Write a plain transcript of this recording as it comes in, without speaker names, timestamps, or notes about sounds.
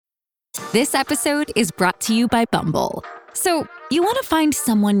This episode is brought to you by Bumble. So, you want to find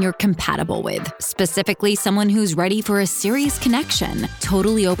someone you're compatible with, specifically someone who's ready for a serious connection,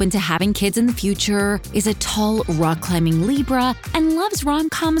 totally open to having kids in the future, is a tall, rock-climbing Libra, and loves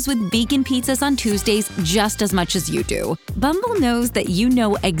rom-coms with vegan pizzas on Tuesdays just as much as you do. Bumble knows that you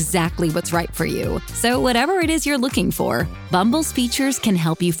know exactly what's right for you. So whatever it is you're looking for, Bumble's features can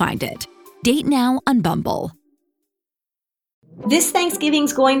help you find it. Date now on Bumble. This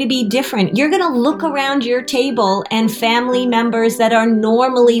Thanksgiving's going to be different. You're going to look around your table and family members that are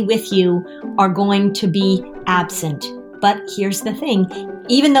normally with you are going to be absent. But here's the thing,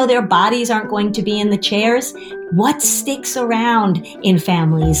 even though their bodies aren't going to be in the chairs, what sticks around in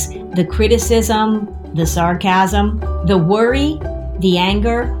families? The criticism, the sarcasm, the worry, the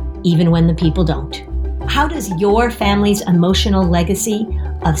anger, even when the people don't. How does your family's emotional legacy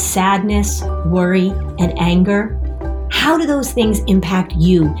of sadness, worry, and anger, how do those things impact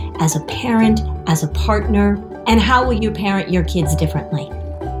you as a parent, as a partner, and how will you parent your kids differently?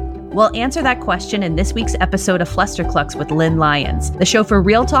 We'll answer that question in this week's episode of Flusterclux with Lynn Lyons, the show for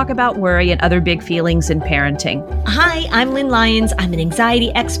real talk about worry and other big feelings in parenting. Hi, I'm Lynn Lyons. I'm an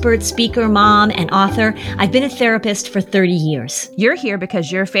anxiety expert, speaker, mom, and author. I've been a therapist for 30 years. You're here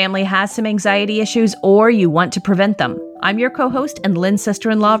because your family has some anxiety issues or you want to prevent them. I'm your co-host and Lynn's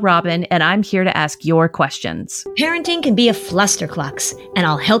sister-in-law, Robin, and I'm here to ask your questions. Parenting can be a flusterclux, and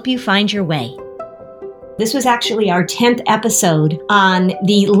I'll help you find your way. This was actually our 10th episode on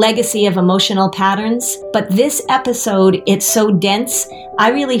the legacy of emotional patterns. But this episode, it's so dense, I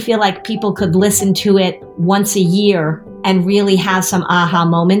really feel like people could listen to it once a year and really have some aha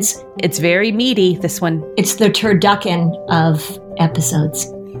moments. It's very meaty, this one. It's the turducken of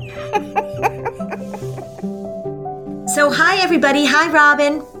episodes. So hi, everybody. Hi,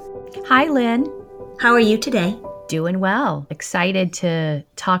 Robin. Hi, Lynn. How are you today? Doing well. Excited to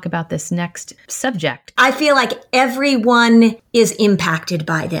talk about this next subject. I feel like everyone is impacted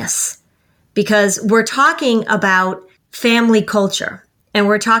by this because we're talking about family culture and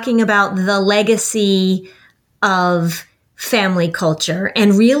we're talking about the legacy of family culture.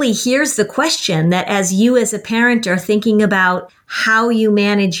 And really, here's the question that as you as a parent are thinking about how you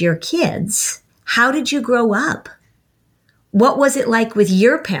manage your kids, how did you grow up? What was it like with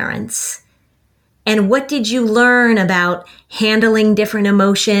your parents? And what did you learn about handling different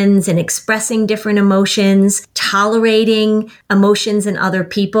emotions and expressing different emotions, tolerating emotions in other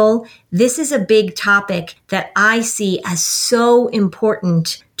people? This is a big topic that I see as so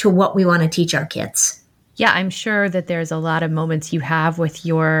important to what we want to teach our kids. Yeah, I'm sure that there's a lot of moments you have with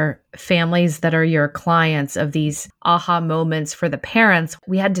your families that are your clients of these aha moments for the parents.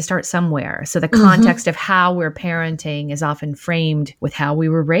 We had to start somewhere. So the context of how we're parenting is often framed with how we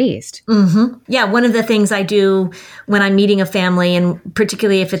were raised. Yeah, one of the things I do when I'm meeting a family, and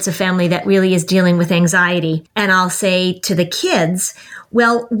particularly if it's a family that really is dealing with anxiety, and I'll say to the kids,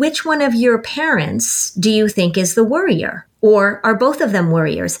 well, which one of your parents do you think is the worrier? Or are both of them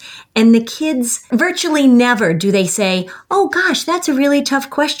worriers? And the kids virtually never do they say, oh gosh, that's a really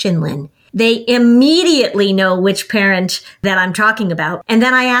tough question, Lynn. They immediately know which parent that I'm talking about. And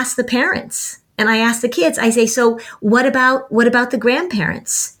then I ask the parents and I ask the kids, I say, so what about the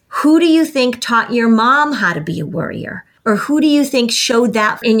grandparents? Who do you think taught your mom how to be a worrier? Or who do you think showed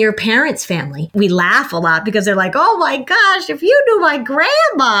that in your parents' family? We laugh a lot because they're like, oh my gosh, if you knew my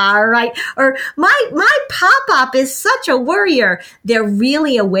grandma, right? Or my pop-up is such a worrier. They're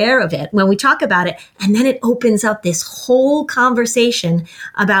really aware of it when we talk about it. And then it opens up this whole conversation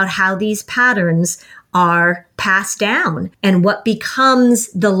about how these patterns are passed down and what becomes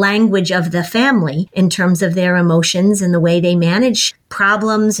the language of the family in terms of their emotions and the way they manage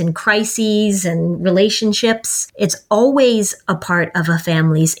problems and crises and relationships. It's always a part of a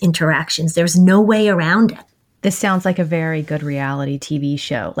family's interactions. There's no way around it. This sounds like a very good reality TV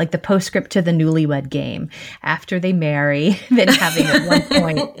show, like the postscript to the Newlywed Game. After they marry, then having at one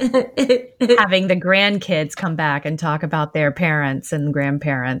point, having the grandkids come back and talk about their parents and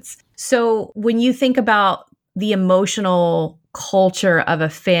grandparents. So when you think about the emotional culture of a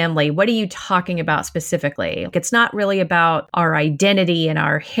family, what are you talking about specifically? It's not really about our identity and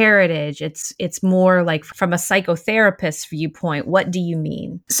our heritage. It's more like from a psychotherapist's viewpoint. What do you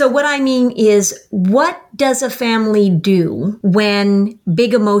mean? So what I mean is, what does a family do when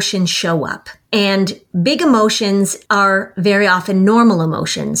big emotions show up? And big emotions are very often normal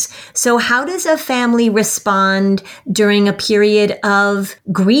emotions. So how does a family respond during a period of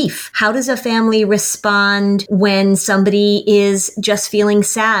grief? How does a family respond when somebody is just feeling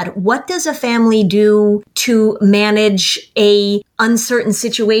sad? What does a family do to manage a uncertain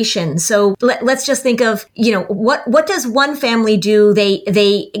situation? So let's just think of, what does one family do?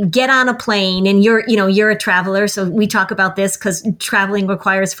 They get on a plane, and you're a traveler. So we talk about this because traveling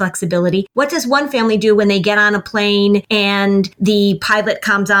requires flexibility. What does one family do when they get on a plane and the pilot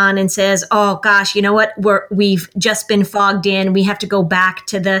comes on and says, oh gosh, you know what? We've just been fogged in. We have to go back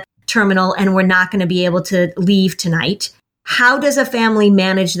to the terminal and we're not going to be able to leave tonight. How does a family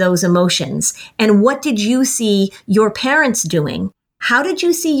manage those emotions? And what did you see your parents doing? How did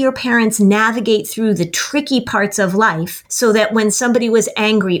you see your parents navigate through the tricky parts of life so that when somebody was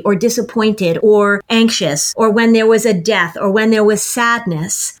angry or disappointed or anxious, or when there was a death or when there was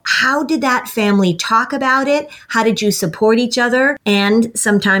sadness, how did that family talk about it? How did you support each other? And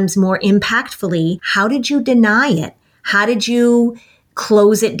sometimes more impactfully, how did you deny it? How did you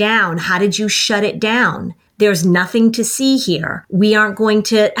close it down? How did you shut it down? There's nothing to see here. We aren't going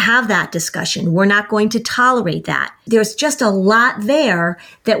to have that discussion. We're not going to tolerate that. There's just a lot there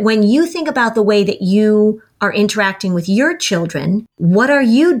that when you think about the way that you are interacting with your children, what are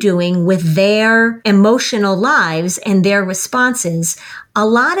you doing with their emotional lives and their responses? A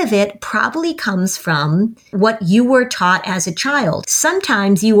lot of it probably comes from what you were taught as a child.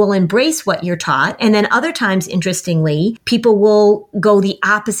 Sometimes you will embrace what you're taught, and then other times, interestingly, people will go the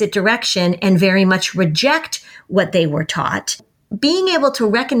opposite direction and very much reject what they were taught. Being able to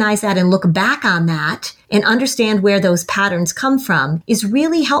recognize that and look back on that and understand where those patterns come from is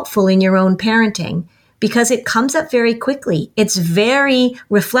really helpful in your own parenting, because it comes up very quickly. It's very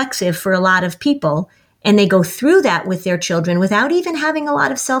reflexive for a lot of people, and they go through that with their children without even having a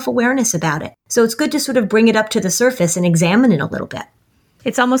lot of self-awareness about it. So it's good to sort of bring it up to the surface and examine it a little bit.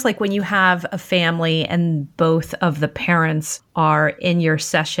 It's almost like when you have a family and both of the parents are in your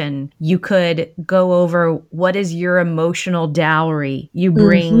session, you could go over what is your emotional dowry you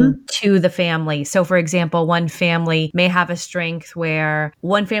bring to the family. So for example, one family may have a strength where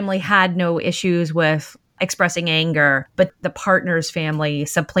one family had no issues with expressing anger, but the partner's family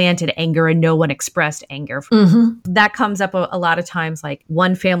supplanted anger and no one expressed anger. That comes up a lot of times, like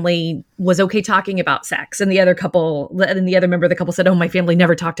one family was okay talking about sex and the other member of the couple said, oh, my family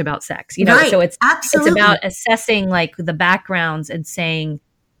never talked about sex. Right. So it's Absolutely. It's about assessing like the backgrounds and saying,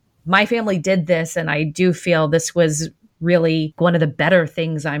 my family did this and I do feel this was really one of the better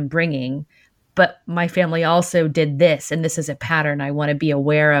things I'm bringing. But my family also did this, and this is a pattern I want to be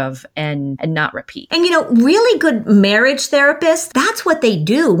aware of and not repeat. And, really good marriage therapists, that's what they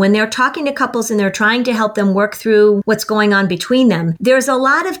do when they're talking to couples and they're trying to help them work through what's going on between them. There's a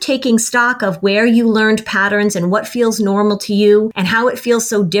lot of taking stock of where you learned patterns and what feels normal to you and how it feels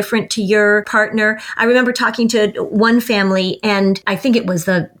so different to your partner. I remember talking to one family, and I think it was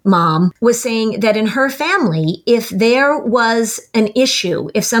the mom, was saying that in her family, if there was an issue,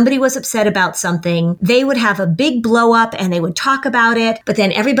 if somebody was upset about something, they would have a big blow up and they would talk about it, but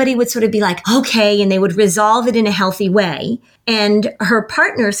then everybody would sort of be like, okay, and they would resolve it in a healthy way. And her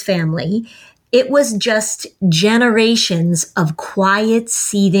partner's family, it was just generations of quiet,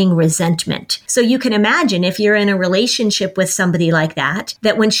 seething resentment. So you can imagine if you're in a relationship with somebody like that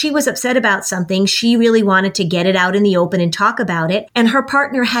when she was upset about something, she really wanted to get it out in the open and talk about it. And her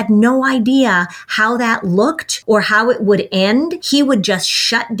partner had no idea how that looked or how it would end. He would just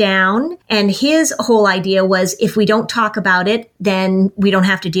shut down. And his whole idea was, if we don't talk about it, then we don't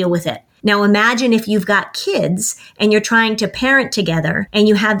have to deal with it. Now imagine if you've got kids and you're trying to parent together and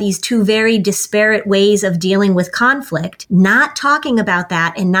you have these two very disparate ways of dealing with conflict. Not talking about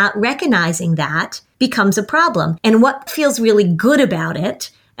that and not recognizing that becomes a problem. And what feels really good about it,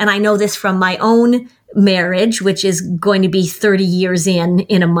 and I know this from my own marriage, which is going to be 30 years in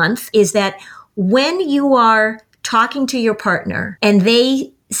a month, is that when you are talking to your partner and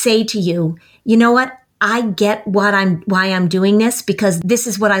they say to you, you know what? I get why I'm doing this because this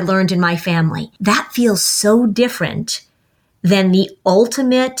is what I learned in my family. That feels so different than the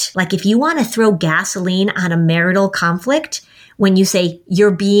ultimate, like if you want to throw gasoline on a marital conflict, when you say you're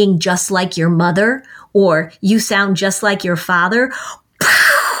being just like your mother or you sound just like your father,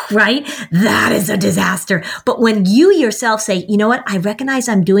 right? That is a disaster. But when you yourself say, you know what? I recognize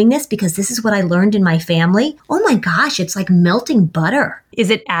I'm doing this because this is what I learned in my family. Oh my gosh, it's like melting butter. Is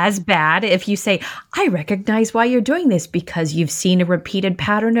it as bad if you say, I recognize why you're doing this because you've seen a repeated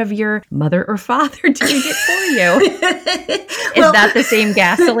pattern of your mother or father doing it for you? Is that the same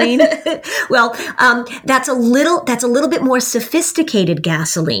gasoline? Well, that's a little bit more sophisticated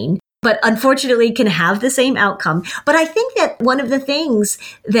gasoline. but unfortunately can have the same outcome. But I think that one of the things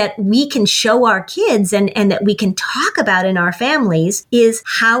that we can show our kids and that we can talk about in our families is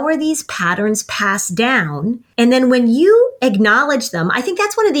how are these patterns passed down? And then when you acknowledge them, I think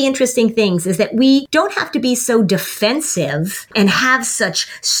that's one of the interesting things is that we don't have to be so defensive and have such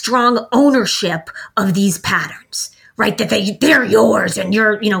strong ownership of these patterns, right? That they're yours and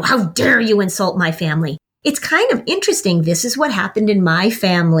how dare you insult my family? It's kind of interesting. This is what happened in my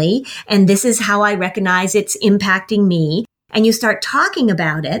family, and this is how I recognize it's impacting me. And you start talking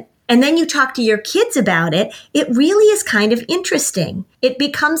about it, and then you talk to your kids about it. It really is kind of interesting. It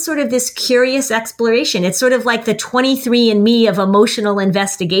becomes sort of this curious exploration. It's sort of like the 23andMe of emotional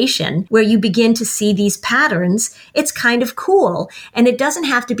investigation, where you begin to see these patterns. It's kind of cool. And it doesn't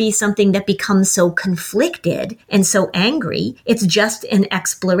have to be something that becomes so conflicted and so angry. It's just an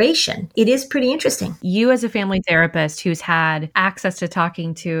exploration. It is pretty interesting. You as a family therapist who's had access to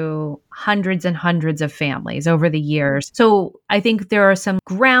talking to hundreds and hundreds of families over the years. So I think there are some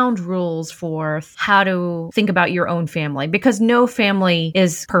ground rules for how to think about your own family, because no family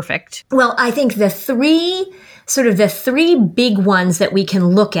is perfect. Well, I think the three big ones that we can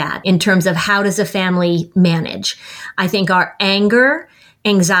look at in terms of how does a family manage, I think are anger,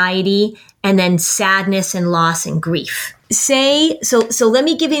 anxiety, and then sadness and loss and grief. So let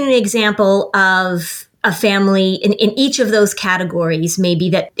me give you an example of a family in each of those categories, maybe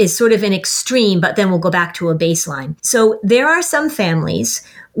that is sort of an extreme, but then we'll go back to a baseline. So there are some families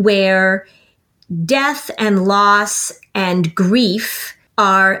where death and loss and grief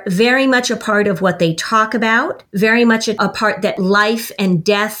are very much a part of what they talk about, very much a part that life and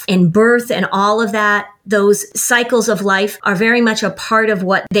death and birth and all of that, those cycles of life are very much a part of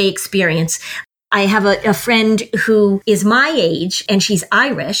what they experience. I have a friend who is my age and she's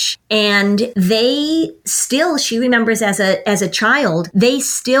Irish, and she remembers as a child, they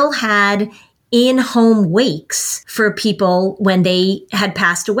still had in-home wakes for people when they had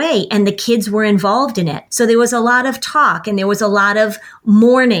passed away, and the kids were involved in it. So there was a lot of talk, and there was a lot of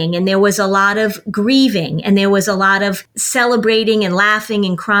mourning, and there was a lot of grieving, and there was a lot of celebrating and laughing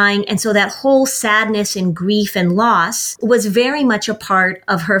and crying. And so that whole sadness and grief and loss was very much a part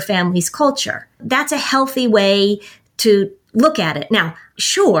of her family's culture. That's a healthy way to look at it. Now,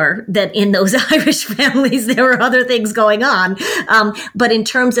 sure that in those Irish families, there were other things going on. But in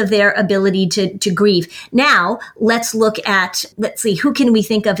terms of their ability to grieve. Now, let's see, who can we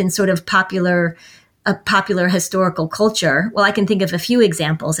think of in sort of popular historical culture? Well, I can think of a few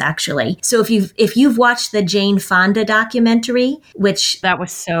examples, actually. So if you've watched the Jane Fonda documentary, which that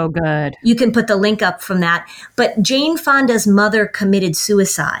was so good, you can put the link up from that. But Jane Fonda's mother committed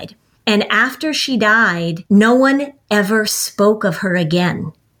suicide. And after she died, no one ever spoke of her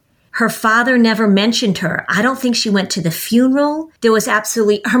again. Her father never mentioned her. I don't think she went to the funeral.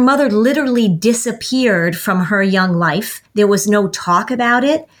 Her mother literally disappeared from her young life. There was no talk about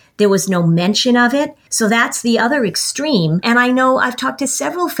it. There was no mention of it. So that's the other extreme. And I know I've talked to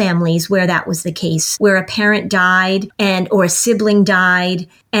several families where that was the case, where a parent died or a sibling died,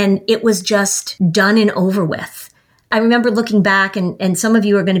 and it was just done and over with. I remember looking back, and some of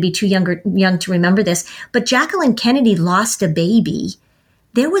you are going to be too young to remember this, but Jacqueline Kennedy lost a baby.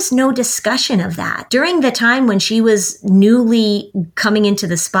 There was no discussion of that. During the time when she was newly coming into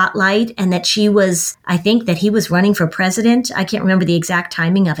the spotlight, and that I think that he was running for president. I can't remember the exact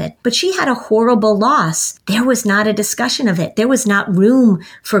timing of it, but she had a horrible loss. There was not a discussion of it. There was not room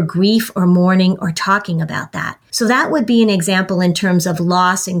for grief or mourning or talking about that. So that would be an example in terms of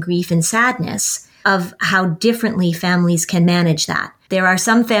loss and grief and sadness of how differently families can manage that. There are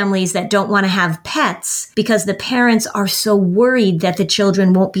some families that don't want to have pets because the parents are so worried that the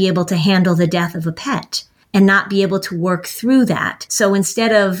children won't be able to handle the death of a pet and not be able to work through that. So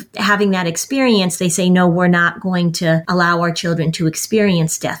instead of having that experience, they say, no, we're not going to allow our children to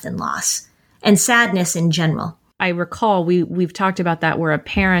experience death and loss and sadness in general. I recall we've talked about that, where a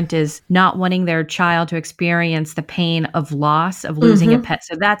parent is not wanting their child to experience the pain of loss, of losing a pet.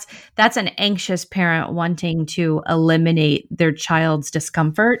 So that's an anxious parent wanting to eliminate their child's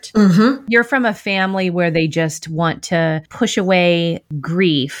discomfort. You're from a family where they just want to push away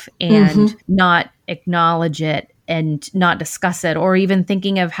grief and not acknowledge it and not discuss it, or even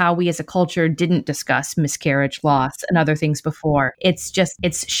thinking of how we as a culture didn't discuss miscarriage, loss, and other things before.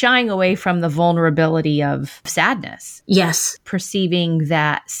 It's shying away from the vulnerability of sadness. Yes. Perceiving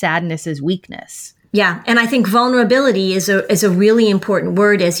that sadness is weakness. Yeah. And I think vulnerability is a really important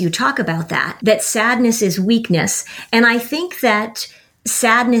word as you talk about that sadness is weakness. And I think that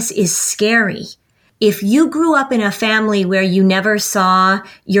sadness is scary. If you grew up in a family where you never saw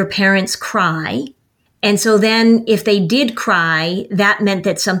your parents cry, And so then if they did cry, that meant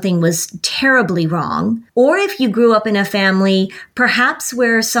that something was terribly wrong. Or if you grew up in a family, perhaps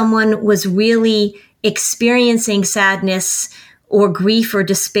where someone was really experiencing sadness or grief or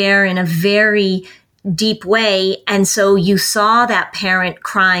despair in a very deep way. And so you saw that parent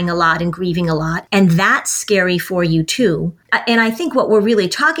crying a lot and grieving a lot. And that's scary for you too. And I think what we're really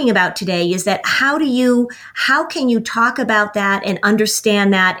talking about today is that how can you talk about that and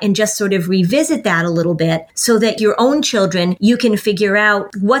understand that and just sort of revisit that a little bit so that your own children, you can figure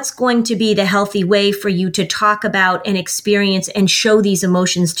out what's going to be the healthy way for you to talk about and experience and show these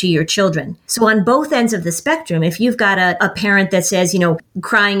emotions to your children. So on both ends of the spectrum, if you've got a parent that says,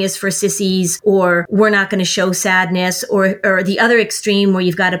 crying is for sissies, or we're not going to show sadness, or the other extreme where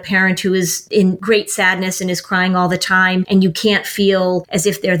you've got a parent who is in great sadness and is crying all the time and you can't feel as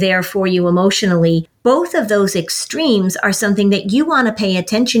if they're there for you emotionally. Both of those extremes are something that you want to pay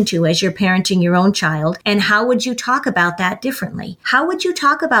attention to as you're parenting your own child. And how would you talk about that differently? How would you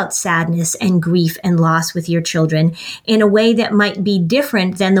talk about sadness and grief and loss with your children in a way that might be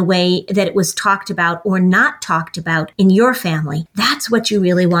different than the way that it was talked about or not talked about in your family? That's what you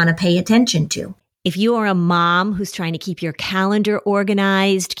really want to pay attention to. If you are a mom who's trying to keep your calendar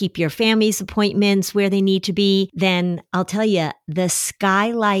organized, keep your family's appointments where they need to be, then I'll tell you, the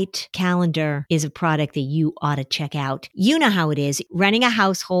Skylight calendar is a product that you ought to check out. You know how it is. Running a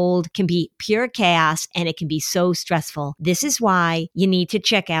household can be pure chaos and it can be so stressful. This is why you need to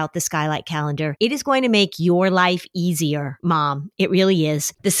check out the Skylight calendar. It is going to make your life easier, Mom. It really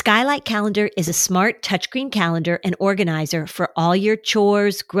is. The Skylight calendar is a smart touchscreen calendar and organizer for all your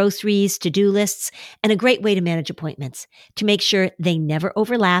chores, groceries, to-do lists, and a great way to manage appointments to make sure they never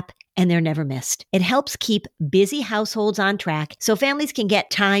overlap and they're never missed. It helps keep busy households on track so families can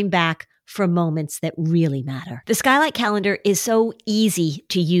get time back for moments that really matter. The Skylight calendar is so easy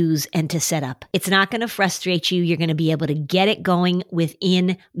to use and to set up. It's not going to frustrate you. You're going to be able to get it going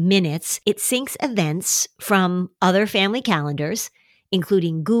within minutes. It syncs events from other family calendars,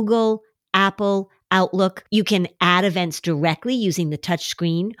 including Google, Apple, Outlook. You can add events directly using the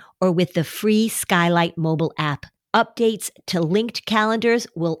touchscreen or with the free Skylight mobile app. Updates to linked calendars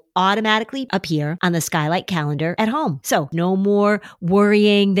will automatically appear on the Skylight calendar at home. So no more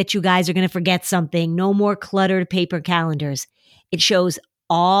worrying that you guys are going to forget something. No more cluttered paper calendars. It shows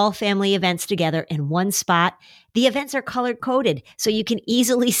all family events together in one spot. The events are color coded so you can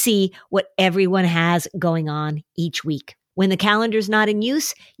easily see what everyone has going on each week. When the calendar's not in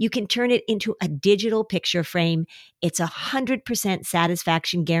use, you can turn it into a digital picture frame. It's 100%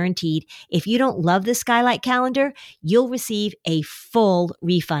 satisfaction guaranteed. If you don't love the Skylight calendar, you'll receive a full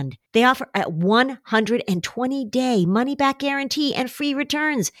refund. They offer a 120-day money-back guarantee and free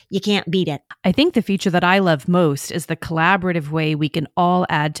returns. You can't beat it. I think the feature that I love most is the collaborative way we can all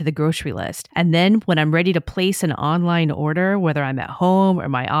add to the grocery list. And then when I'm ready to place an online order, whether I'm at home or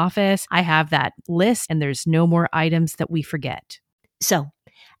my office, I have that list and there's no more items that we forget. So,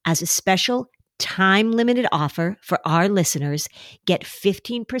 as a special time-limited offer for our listeners, get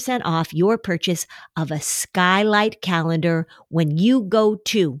 15% off your purchase of a Skylight calendar when you go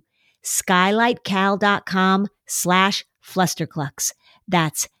to skylightcal.com/flusterclux.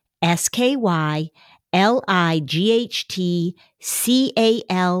 That's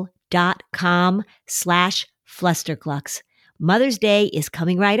SKYLIGHTCAL.com/flusterclux. Mother's Day is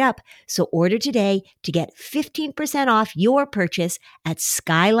coming right up, so order today to get 15% off your purchase at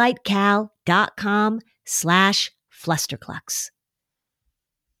skylightcal.com/flusterclux.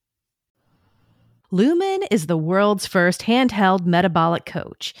 Lumen is the world's first handheld metabolic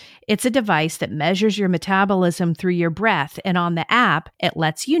coach. It's a device that measures your metabolism through your breath, and on the app, it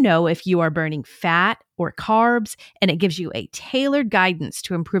lets you know if you are burning fat or carbs, and it gives you a tailored guidance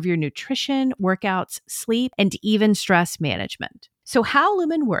to improve your nutrition, workouts, sleep, and even stress management. So how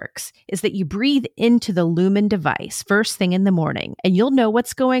Lumen works is that you breathe into the Lumen device first thing in the morning, and you'll know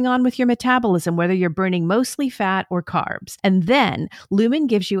what's going on with your metabolism, whether you're burning mostly fat or carbs. And then Lumen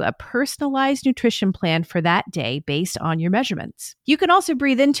gives you a personalized nutrition plan for that day based on your measurements. You can also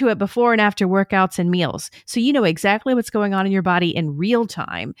breathe into it before and after workouts and meals, so you know exactly what's going on in your body in real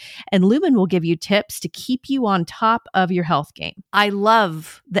time. And Lumen will give you tips to keep you on top of your health game. I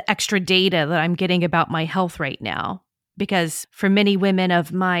love the extra data that I'm getting about my health right now. Because for many women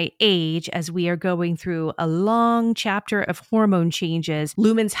of my age, as we are going through a long chapter of hormone changes,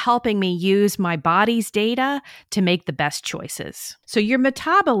 Lumen's helping me use my body's data to make the best choices. So your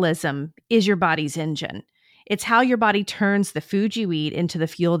metabolism is your body's engine. It's how your body turns the food you eat into the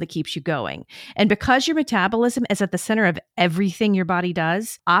fuel that keeps you going. And because your metabolism is at the center of everything your body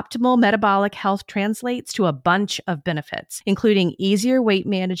does, optimal metabolic health translates to a bunch of benefits, including easier weight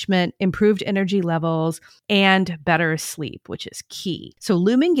management, improved energy levels, and better sleep, which is key. So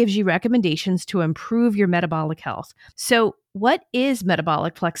Lumen gives you recommendations to improve your metabolic health. So what is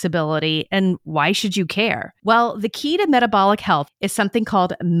metabolic flexibility and why should you care? Well, the key to metabolic health is something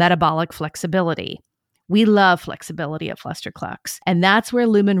called metabolic flexibility. We love flexibility at Flusterclux, and that's where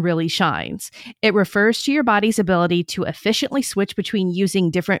Lumen really shines. It refers to your body's ability to efficiently switch between using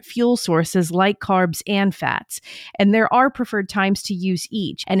different fuel sources like carbs and fats. And there are preferred times to use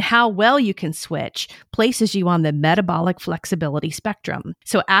each, and how well you can switch places you on the metabolic flexibility spectrum.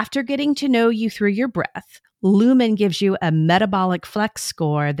 So after getting to know you through your breath, Lumen gives you a metabolic flex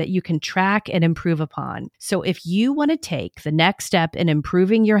score that you can track and improve upon. So if you want to take the next step in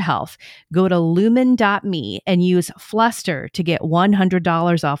improving your health, go to lumen.me and use Fluster to get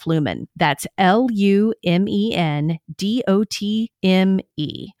 $100 off Lumen. That's LUMENDOTME.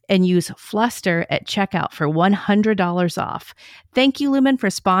 And use Fluster at checkout for $100 off. Thank you, Lumen, for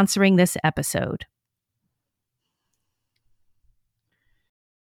sponsoring this episode.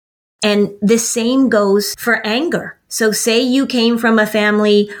 And the same goes for anger. So say you came from a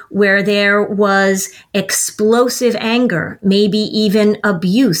family where there was explosive anger, maybe even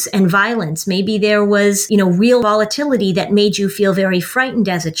abuse and violence. Maybe there was, real volatility that made you feel very frightened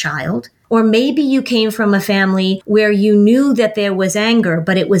as a child. Or maybe you came from a family where you knew that there was anger,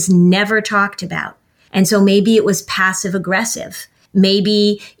 but it was never talked about. And so maybe it was passive aggressive.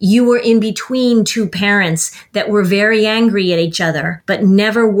 Maybe you were in between two parents that were very angry at each other, but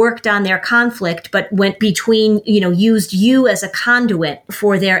never worked on their conflict, but went between, used you as a conduit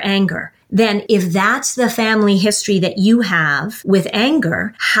for their anger. Then if that's the family history that you have with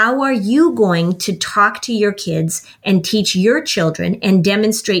anger, how are you going to talk to your kids and teach your children and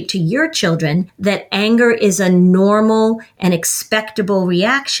demonstrate to your children that anger is a normal and expectable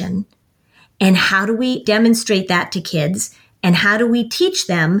reaction? And how do we demonstrate that to kids? And how do we teach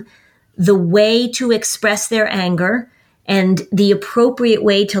them the way to express their anger and the appropriate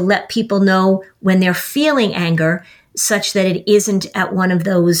way to let people know when they're feeling anger such that it isn't at one of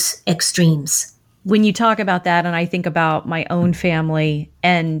those extremes? When you talk about that, and I think about my own family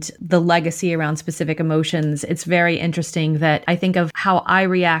and the legacy around specific emotions, it's very interesting that I think of how I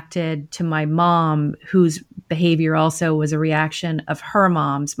reacted to my mom, whose behavior also was a reaction of her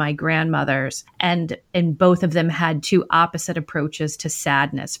mom's, my grandmother's, and both of them had two opposite approaches to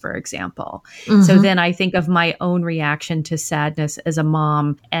sadness, for example. Mm-hmm. So then I think of my own reaction to sadness as a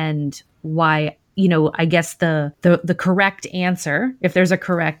mom and why I guess the correct answer, if there's a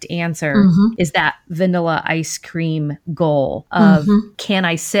correct answer, mm-hmm. is that vanilla ice cream goal of can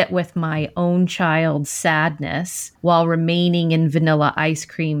I sit with my own child's sadness while remaining in vanilla ice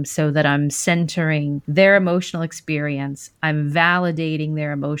cream so that I'm centering their emotional experience, I'm validating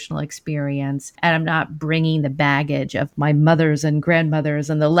their emotional experience, and I'm not bringing the baggage of my mothers and grandmothers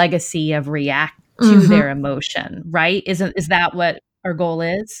and the legacy of react to their emotion, right? Is that what our goal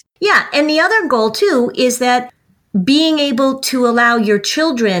is? Yeah. And the other goal too is that being able to allow your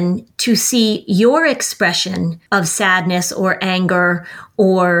children to see your expression of sadness or anger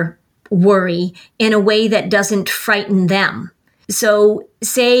or worry in a way that doesn't frighten them. So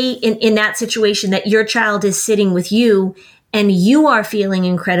say in that situation that your child is sitting with you and you are feeling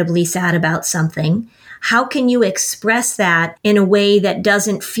incredibly sad about something. How can you express that in a way that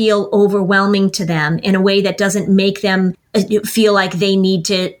doesn't feel overwhelming to them, in a way that doesn't make them feel like they need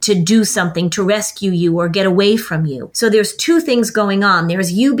to do something to rescue you or get away from you? So there's two things going on.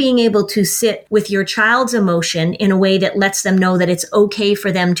 There's you being able to sit with your child's emotion in a way that lets them know that it's okay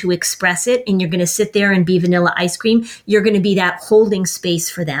for them to express it, and you're going to sit there and be vanilla ice cream. You're going to be that holding space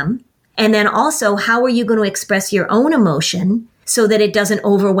for them. And then also, how are you going to express your own emotion so that it doesn't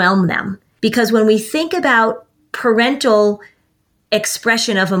overwhelm them? Because when we think about parental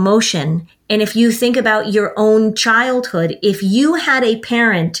expression of emotion, and if you think about your own childhood, if you had a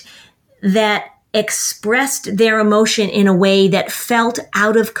parent that expressed their emotion in a way that felt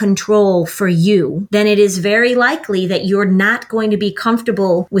out of control for you, then it is very likely that you're not going to be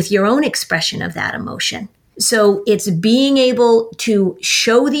comfortable with your own expression of that emotion. So it's being able to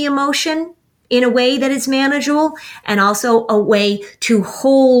show the emotion in a way that is manageable, and also a way to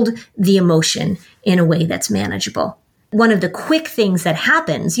hold the emotion in a way that's manageable. One of the quick things that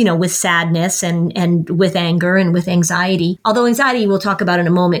happens, with sadness and with anger and with anxiety, although anxiety we'll talk about in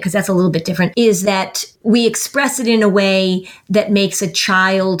a moment because that's a little bit different, is that we express it in a way that makes a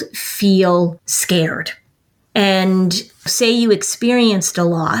child feel scared. And say you experienced a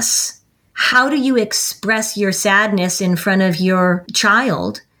loss. how do you express your sadness in front of your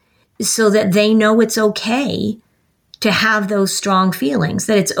child so that they know it's okay to have those strong feelings,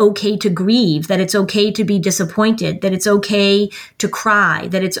 that it's okay to grieve, that it's okay to be disappointed, that it's okay to cry,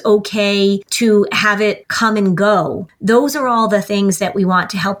 that it's okay to have it come and go. Those are all the things that we want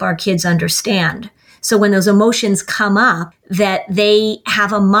to help our kids understand. So when those emotions come up, that they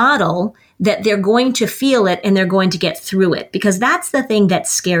have a model that they're going to feel it and they're going to get through it. Because that's the thing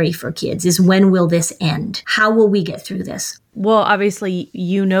that's scary for kids, is when will this end? How will we get through this? Well, obviously,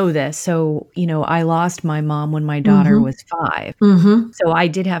 you know this. So, I lost my mom when my daughter was 5. So I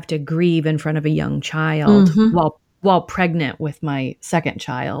did have to grieve in front of a young child while pregnant with my second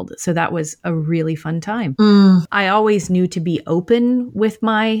child. So that was a really fun time. I always knew to be open with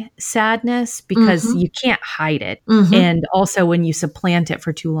my sadness because you can't hide it. And also when you supplant it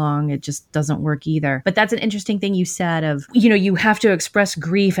for too long, it just doesn't work either. But that's an interesting thing you said of, you have to express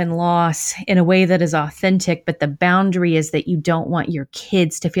grief and loss in a way that is authentic, but the boundary is that you don't want your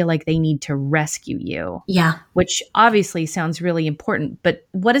kids to feel like they need to rescue you. Yeah. Which obviously sounds really important. But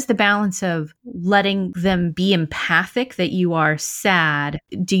what is the balance of letting them be empathic that you are sad?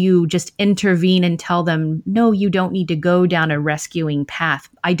 Do you just intervene and tell them, no, you don't need to go down a rescuing path?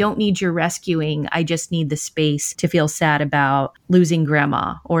 I don't need your rescuing. I just need the space to feel sad about losing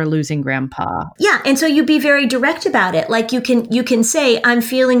grandma or losing grandpa. Yeah. And so you be very direct about it. Like you can say, I'm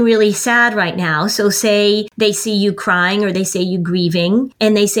feeling really sad right now. So say they see you crying or they say you grieving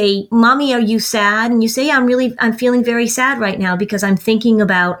and they say, Mommy, are you sad? And you say, yeah, I'm feeling very sad right now because I'm thinking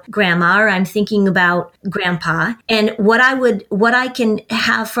about grandma or I'm thinking about grandpa. And what I can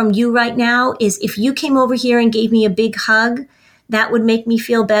have from you right now is if you came over here and gave me a big hug, that would make me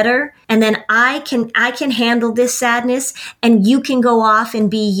feel better. And then I can handle this sadness and you can go off and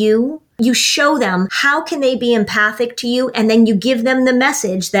be you. You show them how can they be empathic to you. And then you give them the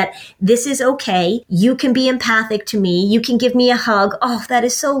message that this is okay. You can be empathic to me. You can give me a hug. Oh, that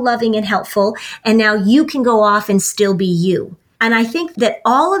is so loving and helpful. And now you can go off and still be you. And I think that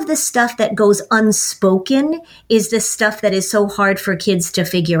all of the stuff that goes unspoken is the stuff that is so hard for kids to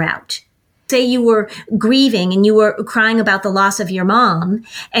figure out. Say you were grieving and you were crying about the loss of your mom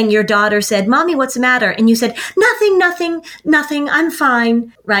and your daughter said, Mommy, what's the matter? And you said, nothing, I'm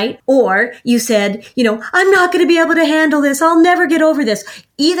fine, right? Or you said, I'm not going to be able to handle this. I'll never get over this.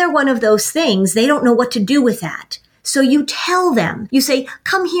 Either one of those things, they don't know what to do with that. So you tell them, you say,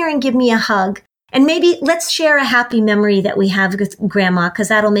 come here and give me a hug. And maybe let's share a happy memory that we have with grandma because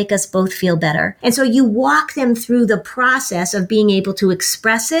that'll make us both feel better. And so you walk them through the process of being able to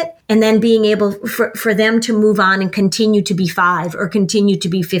express it and then being able for them to move on and continue to be 5 or continue to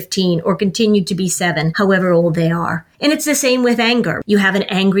be 15 or continue to be 7, however old they are. And it's the same with anger. You have an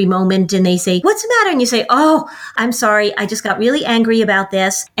angry moment and they say, what's the matter? And you say, oh, I'm sorry. I just got really angry about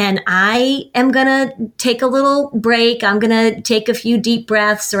this. And I am going to take a little break. I'm going to take a few deep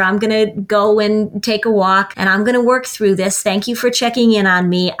breaths or I'm going to go and take a walk and I'm going to work through this. Thank you for checking in on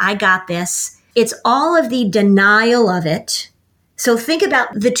me. I got this. It's all of the denial of it. So think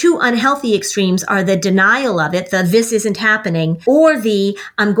about the two unhealthy extremes are the denial of it, the this isn't happening, or the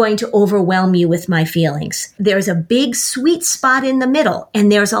I'm going to overwhelm you with my feelings. There's a big sweet spot in the middle,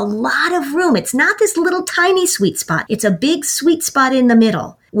 and there's a lot of room. It's not this little tiny sweet spot. It's a big sweet spot in the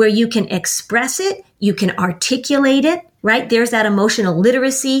middle where you can express it, you can articulate it, right? There's that emotional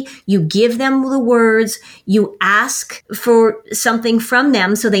literacy. You give them the words, you ask for something from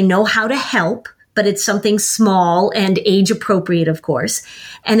them so they know how to help. But it's something small and age appropriate, of course.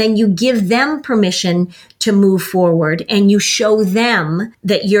 And then you give them permission to move forward and you show them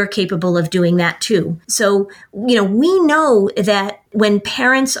that you're capable of doing that too. So, we know that when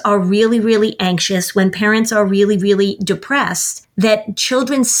parents are really, really anxious, when parents are really, really depressed, that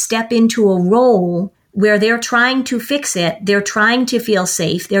children step into a role where they're trying to fix it. They're trying to feel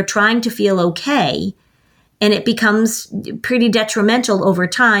safe. They're trying to feel okay. And it becomes pretty detrimental over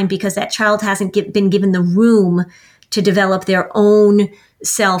time because that child hasn't been given the room to develop their own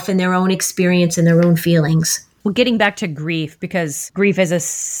self and their own experience and their own feelings. Well, getting back to grief, because grief is a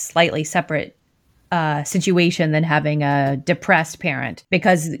slightly separate situation than having a depressed parent,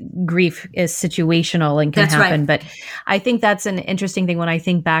 because grief is situational and can happen. Right. But I think that's an interesting thing when I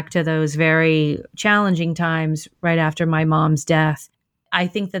think back to those very challenging times right after my mom's death. I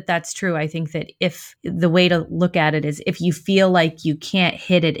think that that's true. I think that if the way to look at it is if you feel like you can't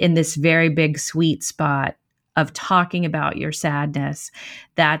hit it in this very big sweet spot of talking about your sadness,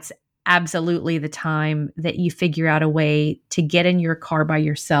 that's absolutely the time that you figure out a way to get in your car by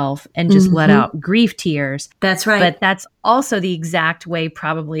yourself and just let out grief tears. That's right. But that's also the exact way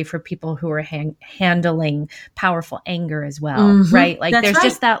probably for people who are handling powerful anger as well, right? Like there's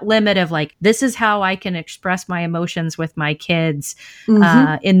just that limit of like, this is how I can express my emotions with my kids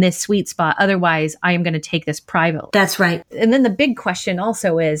in this sweet spot. Otherwise, I am going to take this privately. That's right. And then the big question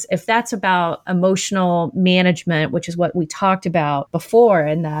also is, if that's about emotional management, which is what we talked about before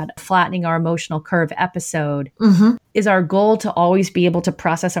in that flattening our emotional curve episode, is our goal to always be able to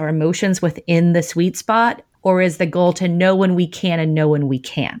process our emotions within the sweet spot? Or is the goal to know when we can and know when we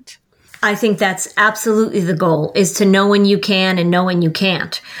can't? I think that's absolutely the goal, is to know when you can and know when you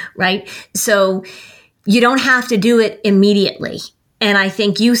can't, right? So you don't have to do it immediately. And I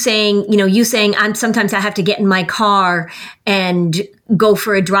think you saying sometimes I have to get in my car and go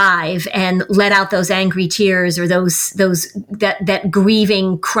for a drive and let out those angry tears or that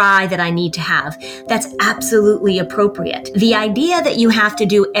grieving cry that I need to have. That's absolutely appropriate. The idea that you have to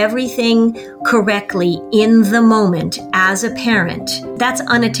do everything correctly in the moment as a parent, that's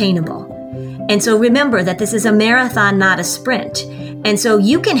unattainable. And so remember that this is a marathon, not a sprint. And so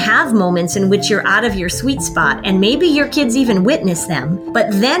you can have moments in which you're out of your sweet spot, and maybe your kids even witness them.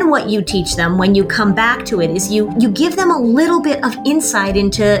 But then what you teach them when you come back to it is you give them a little bit of insight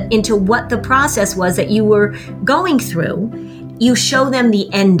into what the process was that you were going through. You show them the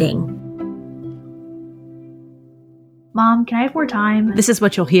ending. Mom, can I have more time? This is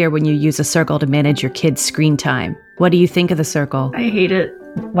what you'll hear when you use a circle to manage your kids' screen time. What do you think of the circle? I hate it.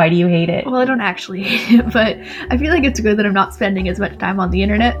 Why do you hate it? Well, I don't actually hate it, but I feel like it's good that I'm not spending as much time on the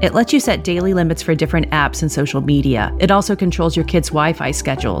internet. It lets you set daily limits for different apps and social media. It also controls your kids' Wi-Fi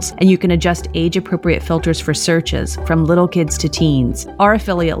schedules, and you can adjust age-appropriate filters for searches from little kids to teens. Our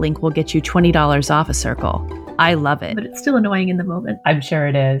affiliate link will get you $20 off a circle. I love it. But it's still annoying in the moment. I'm sure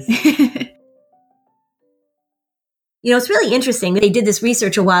it is. It's really interesting. They did this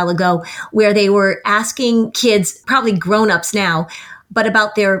research a while ago where they were asking kids, probably grown-ups now, but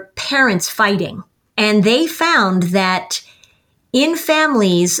about their parents fighting. And they found that in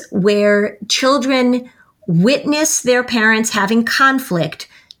families where children witness their parents having conflict,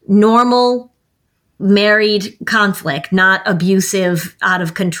 normal married conflict, not abusive, out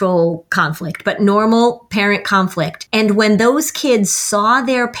of control conflict, but normal parent conflict. And when those kids saw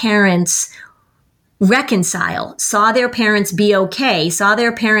their parents reconcile, saw their parents be okay, saw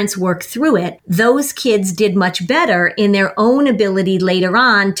their parents work through it, those kids did much better in their own ability later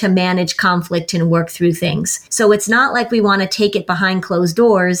on to manage conflict and work through things. So it's not like we want to take it behind closed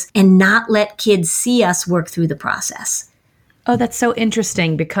doors and not let kids see us work through the process. Oh, that's so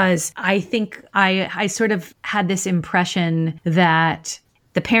interesting, because I think I sort of had this impression that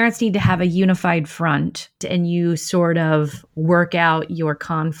the parents need to have a unified front and you sort of work out your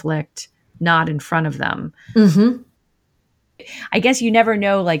conflict not in front of them. I guess you never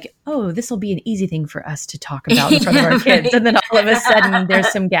know, like, oh, this will be an easy thing for us to talk about in front of our kids. And then all of a sudden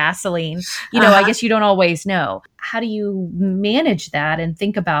there's some gasoline. I guess you don't always know. How do you manage that and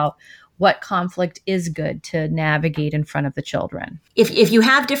think about what conflict is good to navigate in front of the children? If you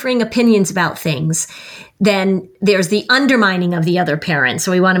have differing opinions about things, then there's the undermining of the other parent.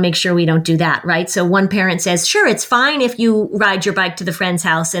 So we want to make sure we don't do that, right? So one parent says, sure, it's fine if you ride your bike to the friend's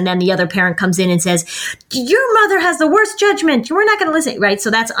house. And then the other parent comes in and says, your mother has the worst judgment. We're not going to listen, right?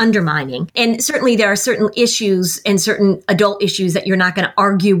 So that's undermining. And certainly there are certain issues and certain adult issues that you're not going to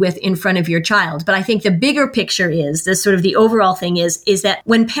argue with in front of your child. But I think the bigger picture is, the sort of the overall thing is that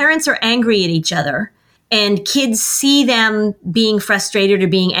when parents are angry at each other and kids see them being frustrated or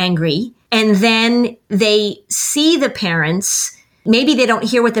being angry, and then they see the parents, maybe they don't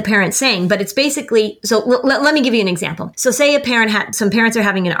hear what the parent's saying, but it's basically, so let me give you an example. So say some parents are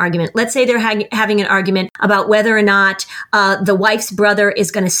having an argument. Let's say they're having an argument about whether or not the wife's brother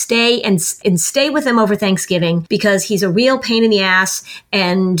is going to stay and stay with them over Thanksgiving because he's a real pain in the ass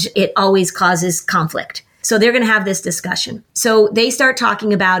and it always causes conflict. So they're going to have this discussion. So they start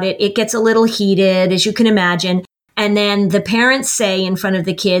talking about it. It gets a little heated, as you can imagine. And then the parents say in front of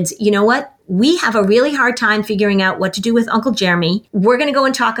the kids, you know what? We have a really hard time figuring out what to do with Uncle Jeremy. We're going to go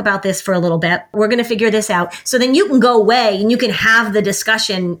and talk about this for a little bit. We're going to figure this out. So then you can go away and you can have the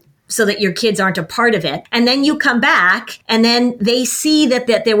discussion so that your kids aren't a part of it. And then you come back and then they see that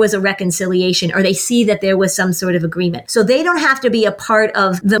there was a reconciliation, or they see that there was some sort of agreement. So they don't have to be a part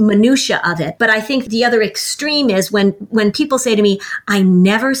of the minutia of it. But I think the other extreme is when people say to me, I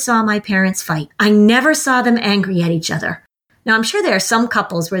never saw my parents fight. I never saw them angry at each other. Now, I'm sure there are some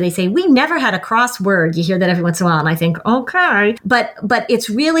couples where they say, we never had a cross word. You hear that every once in a while. And I think, okay. But it's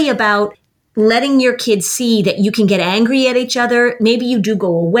really about letting your kids see that you can get angry at each other. Maybe you do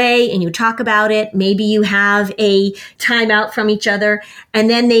go away and you talk about it. Maybe you have a timeout from each other, and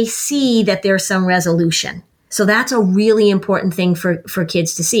then they see that there's some resolution. So that's a really important thing for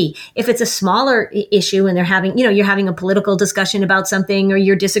kids to see. If it's a smaller issue and they're having, you're having a political discussion about something, or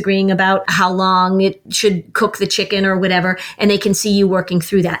you're disagreeing about how long it should cook the chicken or whatever, and they can see you working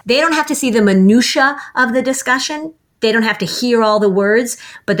through that. They don't have to see the minutia of the discussion. They don't have to hear all the words,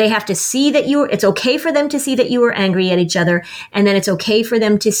 but they have to see that it's okay for them to see that you were angry at each other. And then it's okay for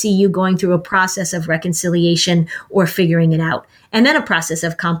them to see you going through a process of reconciliation or figuring it out. And then a process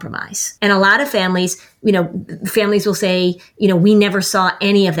of compromise. And a lot of families, families will say, we never saw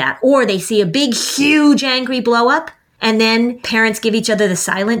any of that. Or they see a big, huge, angry blow up. And then parents give each other the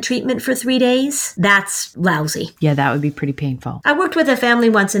silent treatment for 3 days. That's lousy. Yeah, that would be pretty painful. I worked with a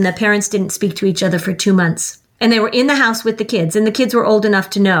family once and the parents didn't speak to each other for 2 months. And they were in the house with the kids, and the kids were old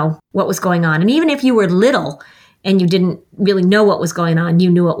enough to know what was going on. And even if you were little and you didn't really know what was going on, you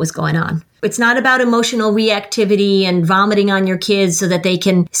knew what was going on. It's not about emotional reactivity and vomiting on your kids so that they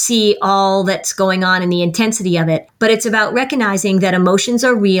can see all that's going on and the intensity of it. But it's about recognizing that emotions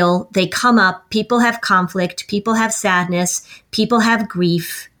are real. They come up. People have conflict. People have sadness. People have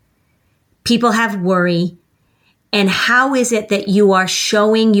grief. People have worry. And how is it that you are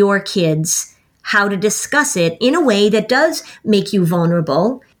showing your kids how to discuss it in a way that does make you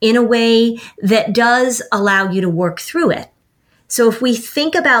vulnerable, in a way that does allow you to work through it? So if we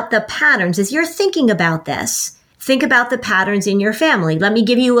think about the patterns, as you're thinking about this, think about the patterns in your family. Let me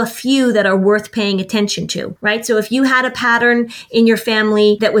give you a few that are worth paying attention to, right? So if you had a pattern in your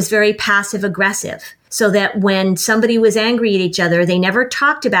family that was very passive aggressive, so that when somebody was angry at each other, they never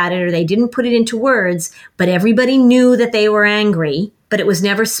talked about it or they didn't put it into words, but everybody knew that they were angry, but it was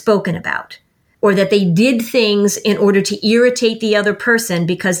never spoken about. Or that they did things in order to irritate the other person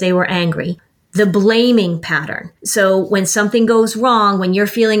because they were angry. The blaming pattern. So when something goes wrong, when you're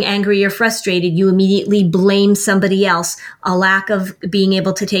feeling angry or frustrated, you immediately blame somebody else, a lack of being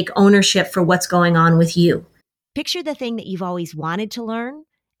able to take ownership for what's going on with you. Picture the thing that you've always wanted to learn,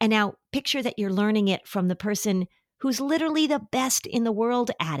 and now picture that you're learning it from the person who's literally the best in the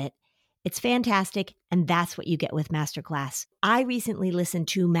world at it. It's fantastic, and that's what you get with Masterclass. I recently listened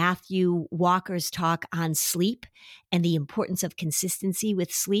to Matthew Walker's talk on sleep and the importance of consistency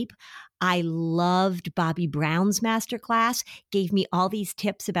with sleep. I loved Bobbi Brown's Masterclass, gave me all these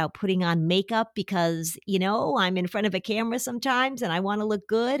tips about putting on makeup because, I'm in front of a camera sometimes and I want to look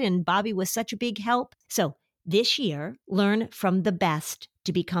good, and Bobbi was such a big help. So this year, learn from the best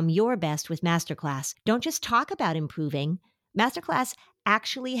to become your best with Masterclass. Don't just talk about improving. Masterclass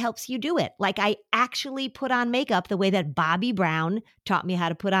actually helps you do it. Like, I actually put on makeup the way that Bobbi Brown taught me how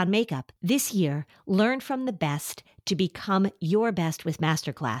to put on makeup. This year, learn from the best to become your best with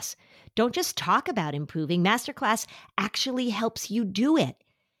Masterclass. Don't just talk about improving. Masterclass actually helps you do it.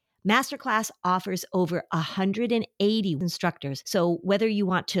 Masterclass offers over 180 instructors. So whether you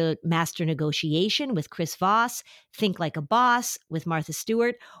want to master negotiation with Chris Voss, think like a boss with Martha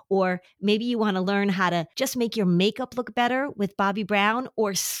Stewart, or maybe you want to learn how to just make your makeup look better with Bobbi Brown,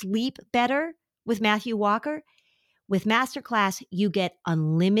 or sleep better with Matthew Walker, with Masterclass, you get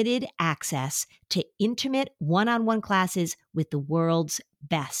unlimited access to intimate one-on-one classes with the world's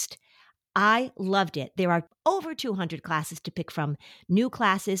best. I loved it. There are over 200 classes to pick from. New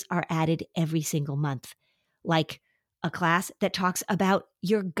classes are added every single month, like a class that talks about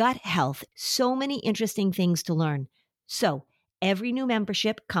your gut health. So many interesting things to learn. So every new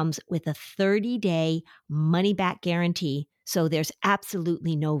membership comes with a 30-day money-back guarantee, so there's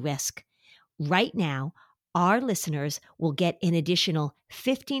absolutely no risk. Right now, our listeners will get an additional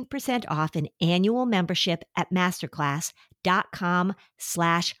 15% off an annual membership at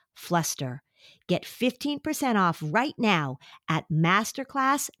masterclass.com/Fluster. Get 15% off right now at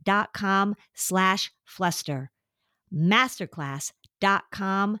masterclass.com/Fluster.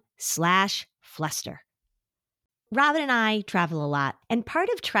 Masterclass.com/Fluster. Robin and I travel a lot, and part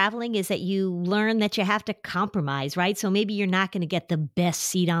of traveling is that you learn that you have to compromise, right? So maybe you're not going to get the best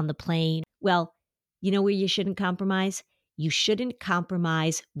seat on the plane. Well, you know where you shouldn't compromise? You shouldn't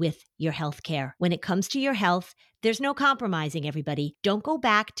compromise with your health care. When it comes to your health, there's no compromising, everybody. Don't go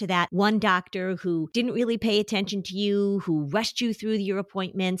back to that one doctor who didn't really pay attention to you, who rushed you through your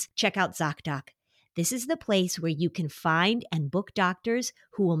appointments. Check out ZocDoc. This is the place where you can find and book doctors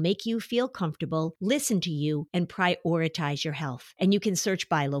who will make you feel comfortable, listen to you, and prioritize your health. And you can search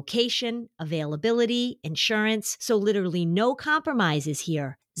by location, availability, insurance, so literally no compromises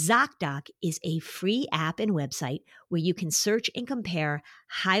here. ZocDoc is a free app and website where you can search and compare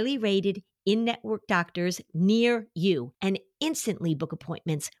highly rated, in-network doctors near you and instantly book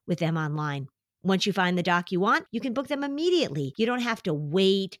appointments with them online. Once you find the doc you want, you can book them immediately. You don't have to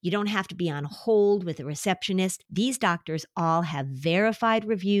wait. You don't have to be on hold with a receptionist. These doctors all have verified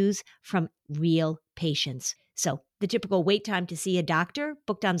reviews from real patients. So the typical wait time to see a doctor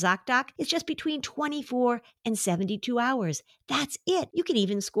booked on ZocDoc is just between 24 and 72 hours. That's it. You can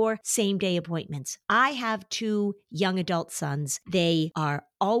even score same-day appointments. I have 2 young adult sons. They are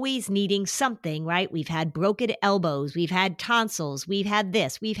always needing something, right? We've had broken elbows. We've had tonsils. We've had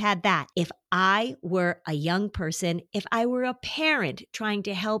this. We've had that. If I were a young person, if I were a parent trying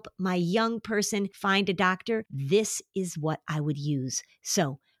to help my young person find a doctor, this is what I would use.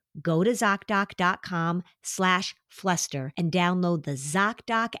 So go to ZocDoc.com/Fluster and download the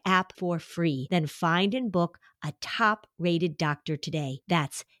ZocDoc app for free. Then find and book a top-rated doctor today.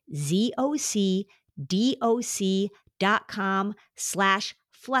 That's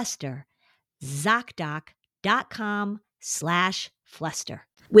ZocDoc.com/Fluster. ZocDoc.com/Fluster.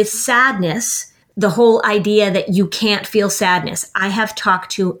 With sadness, the whole idea that you can't feel sadness. I have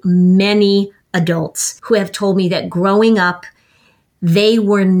talked to many adults who have told me that growing up, they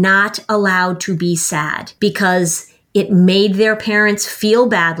were not allowed to be sad because it made their parents feel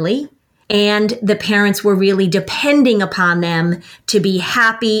badly, and the parents were really depending upon them to be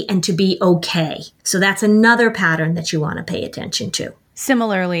happy and to be okay. So that's another pattern that you want to pay attention to.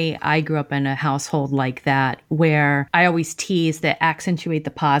 Similarly, I grew up in a household like that where I always tease that accentuate the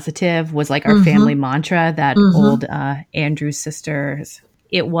positive was like our family mantra, that old Andrews sisters.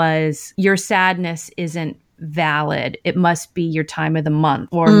 It was, your sadness isn't valid. It must be your time of the month,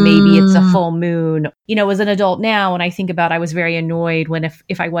 or maybe it's a full moon. You know, as an adult now, when I think about, I was very annoyed when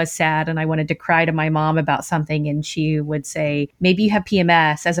if I was sad and I wanted to cry to my mom about something and she would say, maybe you have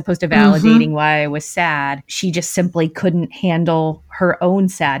PMS, as opposed to validating why I was sad. She just simply couldn't handle her own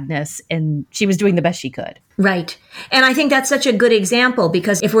sadness, and she was doing the best she could. Right. And I think that's such a good example,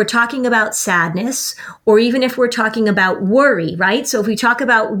 because if we're talking about sadness, or even if we're talking about worry, right? So if we talk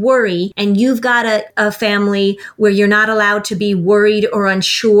about worry and you've got a family where you're not allowed to be worried or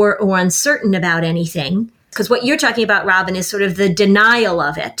unsure or uncertain about anything, because what you're talking about, Robin, is sort of the denial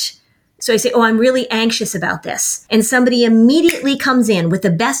of it. So I say, oh, I'm really anxious about this. And somebody immediately comes in with the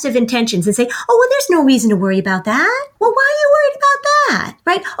best of intentions and say, oh, well, there's no reason to worry about that. Well, why are you worried about that?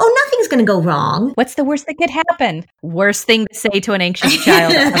 Right? Oh, nothing's going to go wrong. What's the worst that could happen? Worst thing to say to an anxious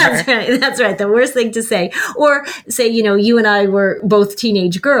child ever. That's right. That's right. The worst thing to say. Or say, you know, you and I were both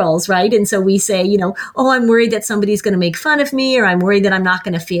teenage girls, right? And so we say, you know, oh, I'm worried that somebody's going to make fun of me, or I'm worried that I'm not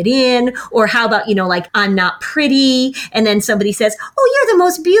going to fit in. Or how about, you know, like, I'm not pretty. And then somebody says, oh, you're the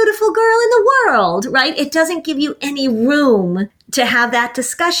most beautiful girl in the world, right? It doesn't give you any room to have that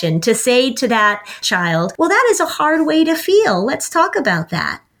discussion, to say to that child, well, that is a hard way to feel. Let's talk about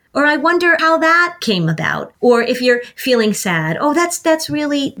that. Or I wonder how that came about. Or if you're feeling sad, oh, that's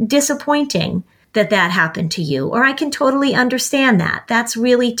really disappointing that happened to you. Or I can totally understand that. That's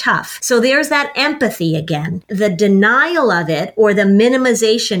really tough. So there's that empathy again, the denial of it, or the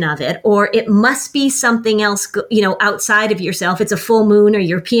minimization of it, or it must be something else, you know, outside of yourself. It's a full moon, or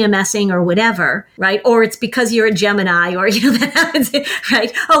you're PMSing or whatever, right? Or it's because you're a Gemini, or, you know, that happens,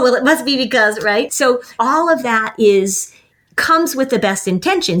 right? Oh, well, it must be because, right? So all of that comes with the best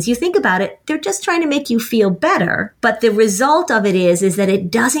intentions. You think about it, they're just trying to make you feel better. But the result of it is that it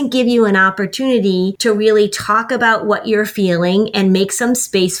doesn't give you an opportunity to really talk about what you're feeling and make some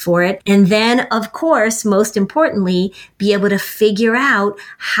space for it. And then, of course, most importantly, be able to figure out,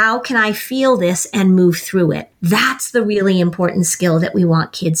 how can I feel this and move through it? That's the really important skill that we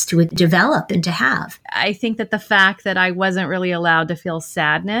want kids to develop and to have. I think that the fact that I wasn't really allowed to feel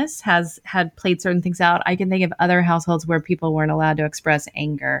sadness had played certain things out. I can think of other households where people weren't allowed to express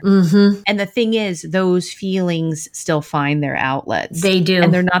anger. And the thing is, those feelings still find their outlets. They do.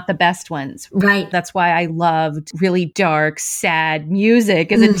 And they're not the best ones. Right. That's why I loved really dark, sad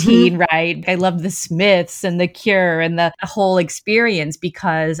music as a teen, right? I loved the Smiths and the Cure and the whole experience,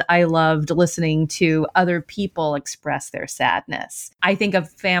 because I loved listening to other people express their sadness. I think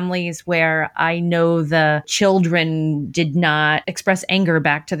of families where I know the children did not express anger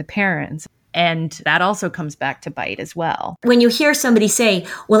back to the parents. And that also comes back to bite as well. When you hear somebody say,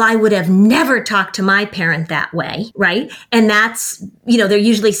 well, I would have never talked to my parent that way, right? And that's, you know, they're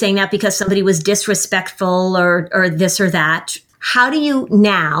usually saying that because somebody was disrespectful or this or that. How do you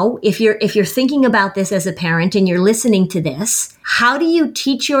now, if you're thinking about this as a parent and you're listening to this, how do you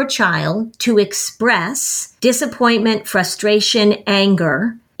teach your child to express disappointment, frustration,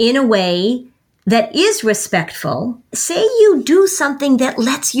 anger in a way that is respectful? Say you do something that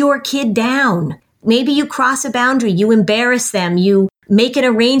lets your kid down. Maybe you cross a boundary, you embarrass them, you make an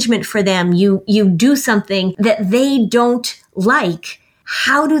arrangement for them, you do something that they don't like,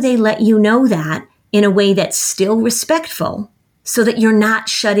 how do they let you know that in a way that's still respectful so that you're not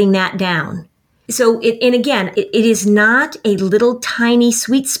shutting that down? So, it is not a little tiny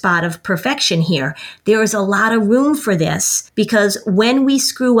sweet spot of perfection here. There is a lot of room for this, because when we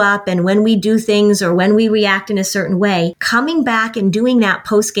screw up and when we do things or when we react in a certain way, coming back and doing that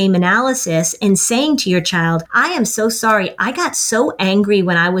post-game analysis and saying to your child, I am so sorry. I got so angry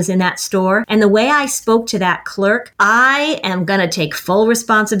when I was in that store, and the way I spoke to that clerk, I am going to take full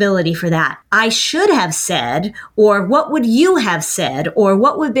responsibility for that. I should have said, or what would you have said, or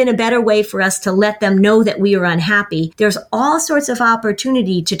what would have been a better way for us to let them know that we are unhappy. There's all sorts of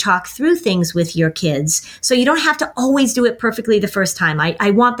opportunity to talk through things with your kids. So you don't have to always do it perfectly the first time. I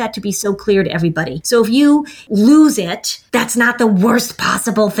want that to be so clear to everybody. So if you lose it, that's not the worst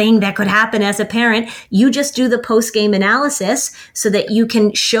possible thing that could happen as a parent. You just do the post-game analysis so that you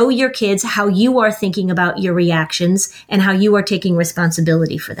can show your kids how you are thinking about your reactions and how you are taking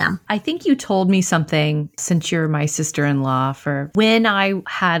responsibility for them. I think you told me something, since you're my sister-in-law, for when I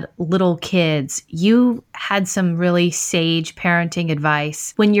had little kids, you had some really sage parenting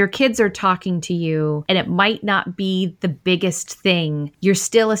advice. When your kids are talking to you, and it might not be the biggest thing, you're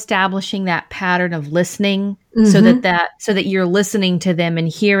still establishing that pattern of listening. Mm-hmm. so that you're listening to them and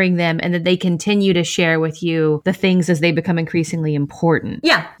hearing them, and that they continue to share with you the things as they become increasingly important.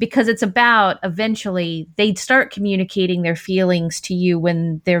 Yeah. Because it's about, eventually they'd start communicating their feelings to you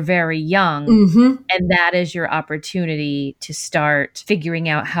when they're very young. Mm-hmm. And that is your opportunity to start figuring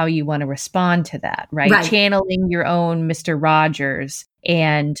out how you want to respond to that, right? Channeling your own Mr. Rogers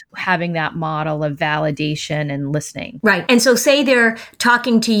and having that model of validation and listening. Right. And so say they're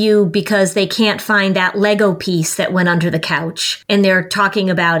talking to you because they can't find that Lego piece that went under the couch, and they're talking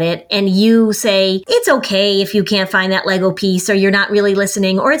about it, and you say, it's okay if you can't find that Lego piece, or you're not really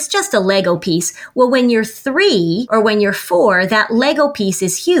listening, or it's just a Lego piece. Well, when you're 3 or when you're 4, that Lego piece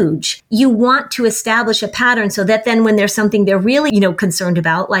is huge. You want to establish a pattern so that then when there's something they're really, concerned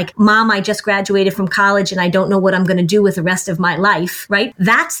about, like, Mom, I just graduated from college and I don't know what I'm going to do with the rest of my life, right?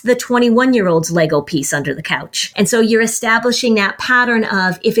 That's the 21-year-old's Lego piece under the couch. And so you're establishing that pattern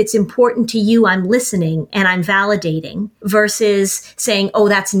of, if it's important to you, I'm listening and I'm validating, versus saying, oh,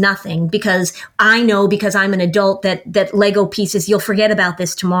 that's nothing, because I know, because I'm an adult, that Lego pieces, you'll forget about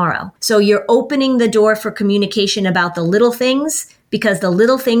this tomorrow. So you're opening the door for communication about the little things, because the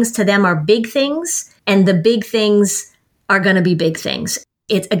little things to them are big things, and the big things are going to be big things.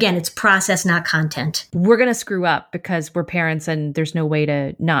 It's process, not content. We're going to screw up because we're parents, and there's no way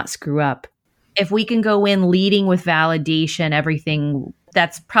to not screw up. If we can go in leading with validation, everything,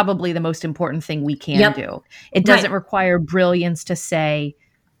 that's probably the most important thing we can do. It doesn't require brilliance to say,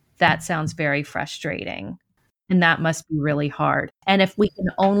 that sounds very frustrating, and that must be really hard. And if we can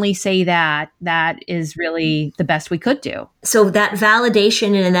only say that, that is really the best we could do. So that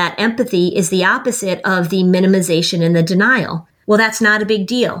validation and that empathy is the opposite of the minimization and the denial. Well, that's not a big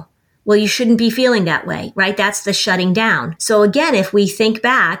deal. Well, you shouldn't be feeling that way, right? That's the shutting down. So again, if we think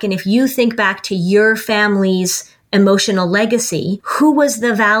back, and if you think back to your family's emotional legacy, who was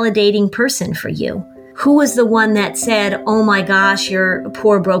the validating person for you? Who was the one that said, oh my gosh, your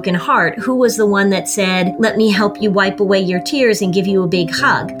poor broken heart? Who was the one that said, let me help you wipe away your tears and give you a big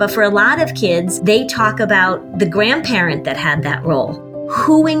hug? But for a lot of kids, they talk about the grandparent that had that role.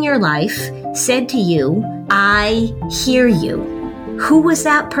 Who in your life said to you, I hear you? Who was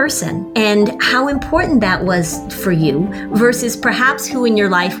that person, and how important that was for you, versus perhaps who in your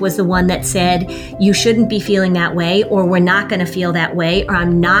life was the one that said, you shouldn't be feeling that way, or we're not going to feel that way, or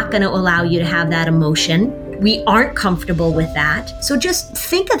I'm not going to allow you to have that emotion. We aren't comfortable with that. So just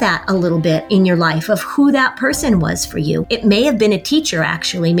think of that a little bit in your life, of who that person was for you. It may have been a teacher,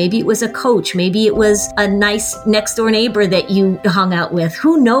 actually. Maybe it was a coach. Maybe it was a nice next door neighbor that you hung out with.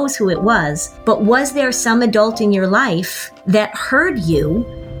 Who knows who it was? But was there some adult in your life that heard you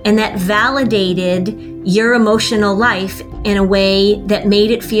and that validated your emotional life in a way that made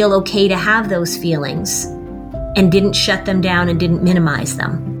it feel okay to have those feelings, and didn't shut them down and didn't minimize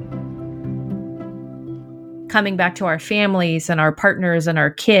them? Coming back to our families and our partners and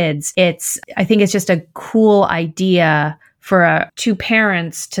our kids, I think it's just a cool idea for two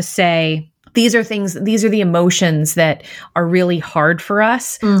parents to say, these are the emotions that are really hard for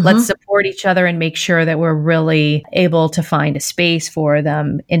us. Mm-hmm. Let's support each other and make sure that we're really able to find a space for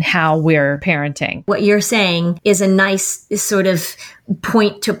them in how we're parenting. What you're saying is a nice sort of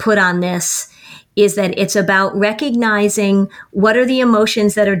point to put on this, is that it's about recognizing what are the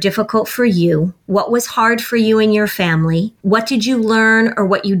emotions that are difficult for you, what was hard for you and your family, what did you learn or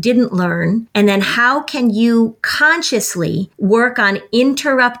what you didn't learn, and then how can you consciously work on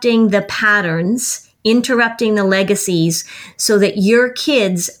interrupting the patterns, interrupting the legacies so that your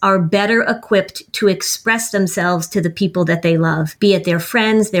kids are better equipped to express themselves to the people that they love, be it their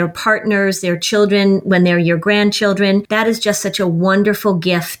friends, their partners, their children, when they're your grandchildren. That is just such a wonderful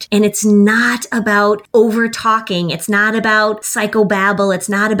gift. And it's not about over talking. It's not about psychobabble. It's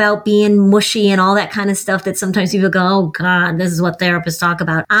not about being mushy and all that kind of stuff that sometimes people go, oh God, this is what therapists talk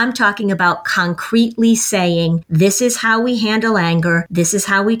about. I'm talking about concretely saying, this is how we handle anger. This is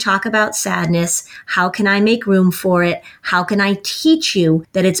how we talk about sadness. How can I make room for it? How can I teach you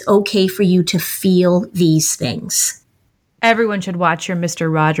that it's okay for you to feel these things? Everyone should watch your Mr.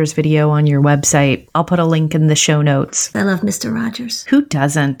 Rogers video on your website. I'll put a link in the show notes. I love Mr. Rogers. Who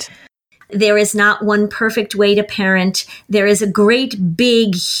doesn't? There is not one perfect way to parent. There is a great,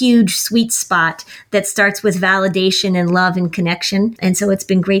 big, huge sweet spot that starts with validation and love and connection. And so it's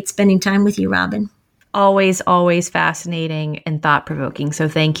been great spending time with you, Robin. Always, always fascinating and thought-provoking. So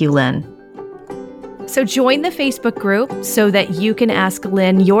thank you, Lynn. So join the Facebook group so that you can ask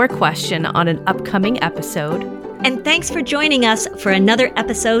Lynn your question on an upcoming episode. And thanks for joining us for another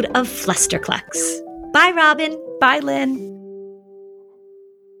episode of Flusterclux. Bye, Robin. Bye, Lynn.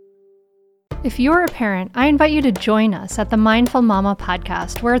 If you're a parent, I invite you to join us at the Mindful Mama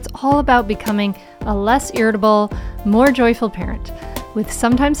podcast, where it's all about becoming a less irritable, more joyful parent. With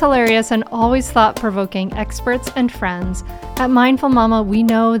sometimes hilarious and always thought-provoking experts and friends, at Mindful Mama, we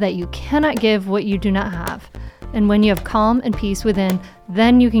know that you cannot give what you do not have. And when you have calm and peace within,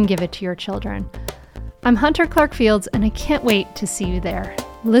 then you can give it to your children. I'm Hunter Clark Fields, and I can't wait to see you there.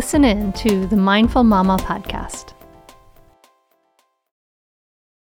 Listen in to the Mindful Mama podcast.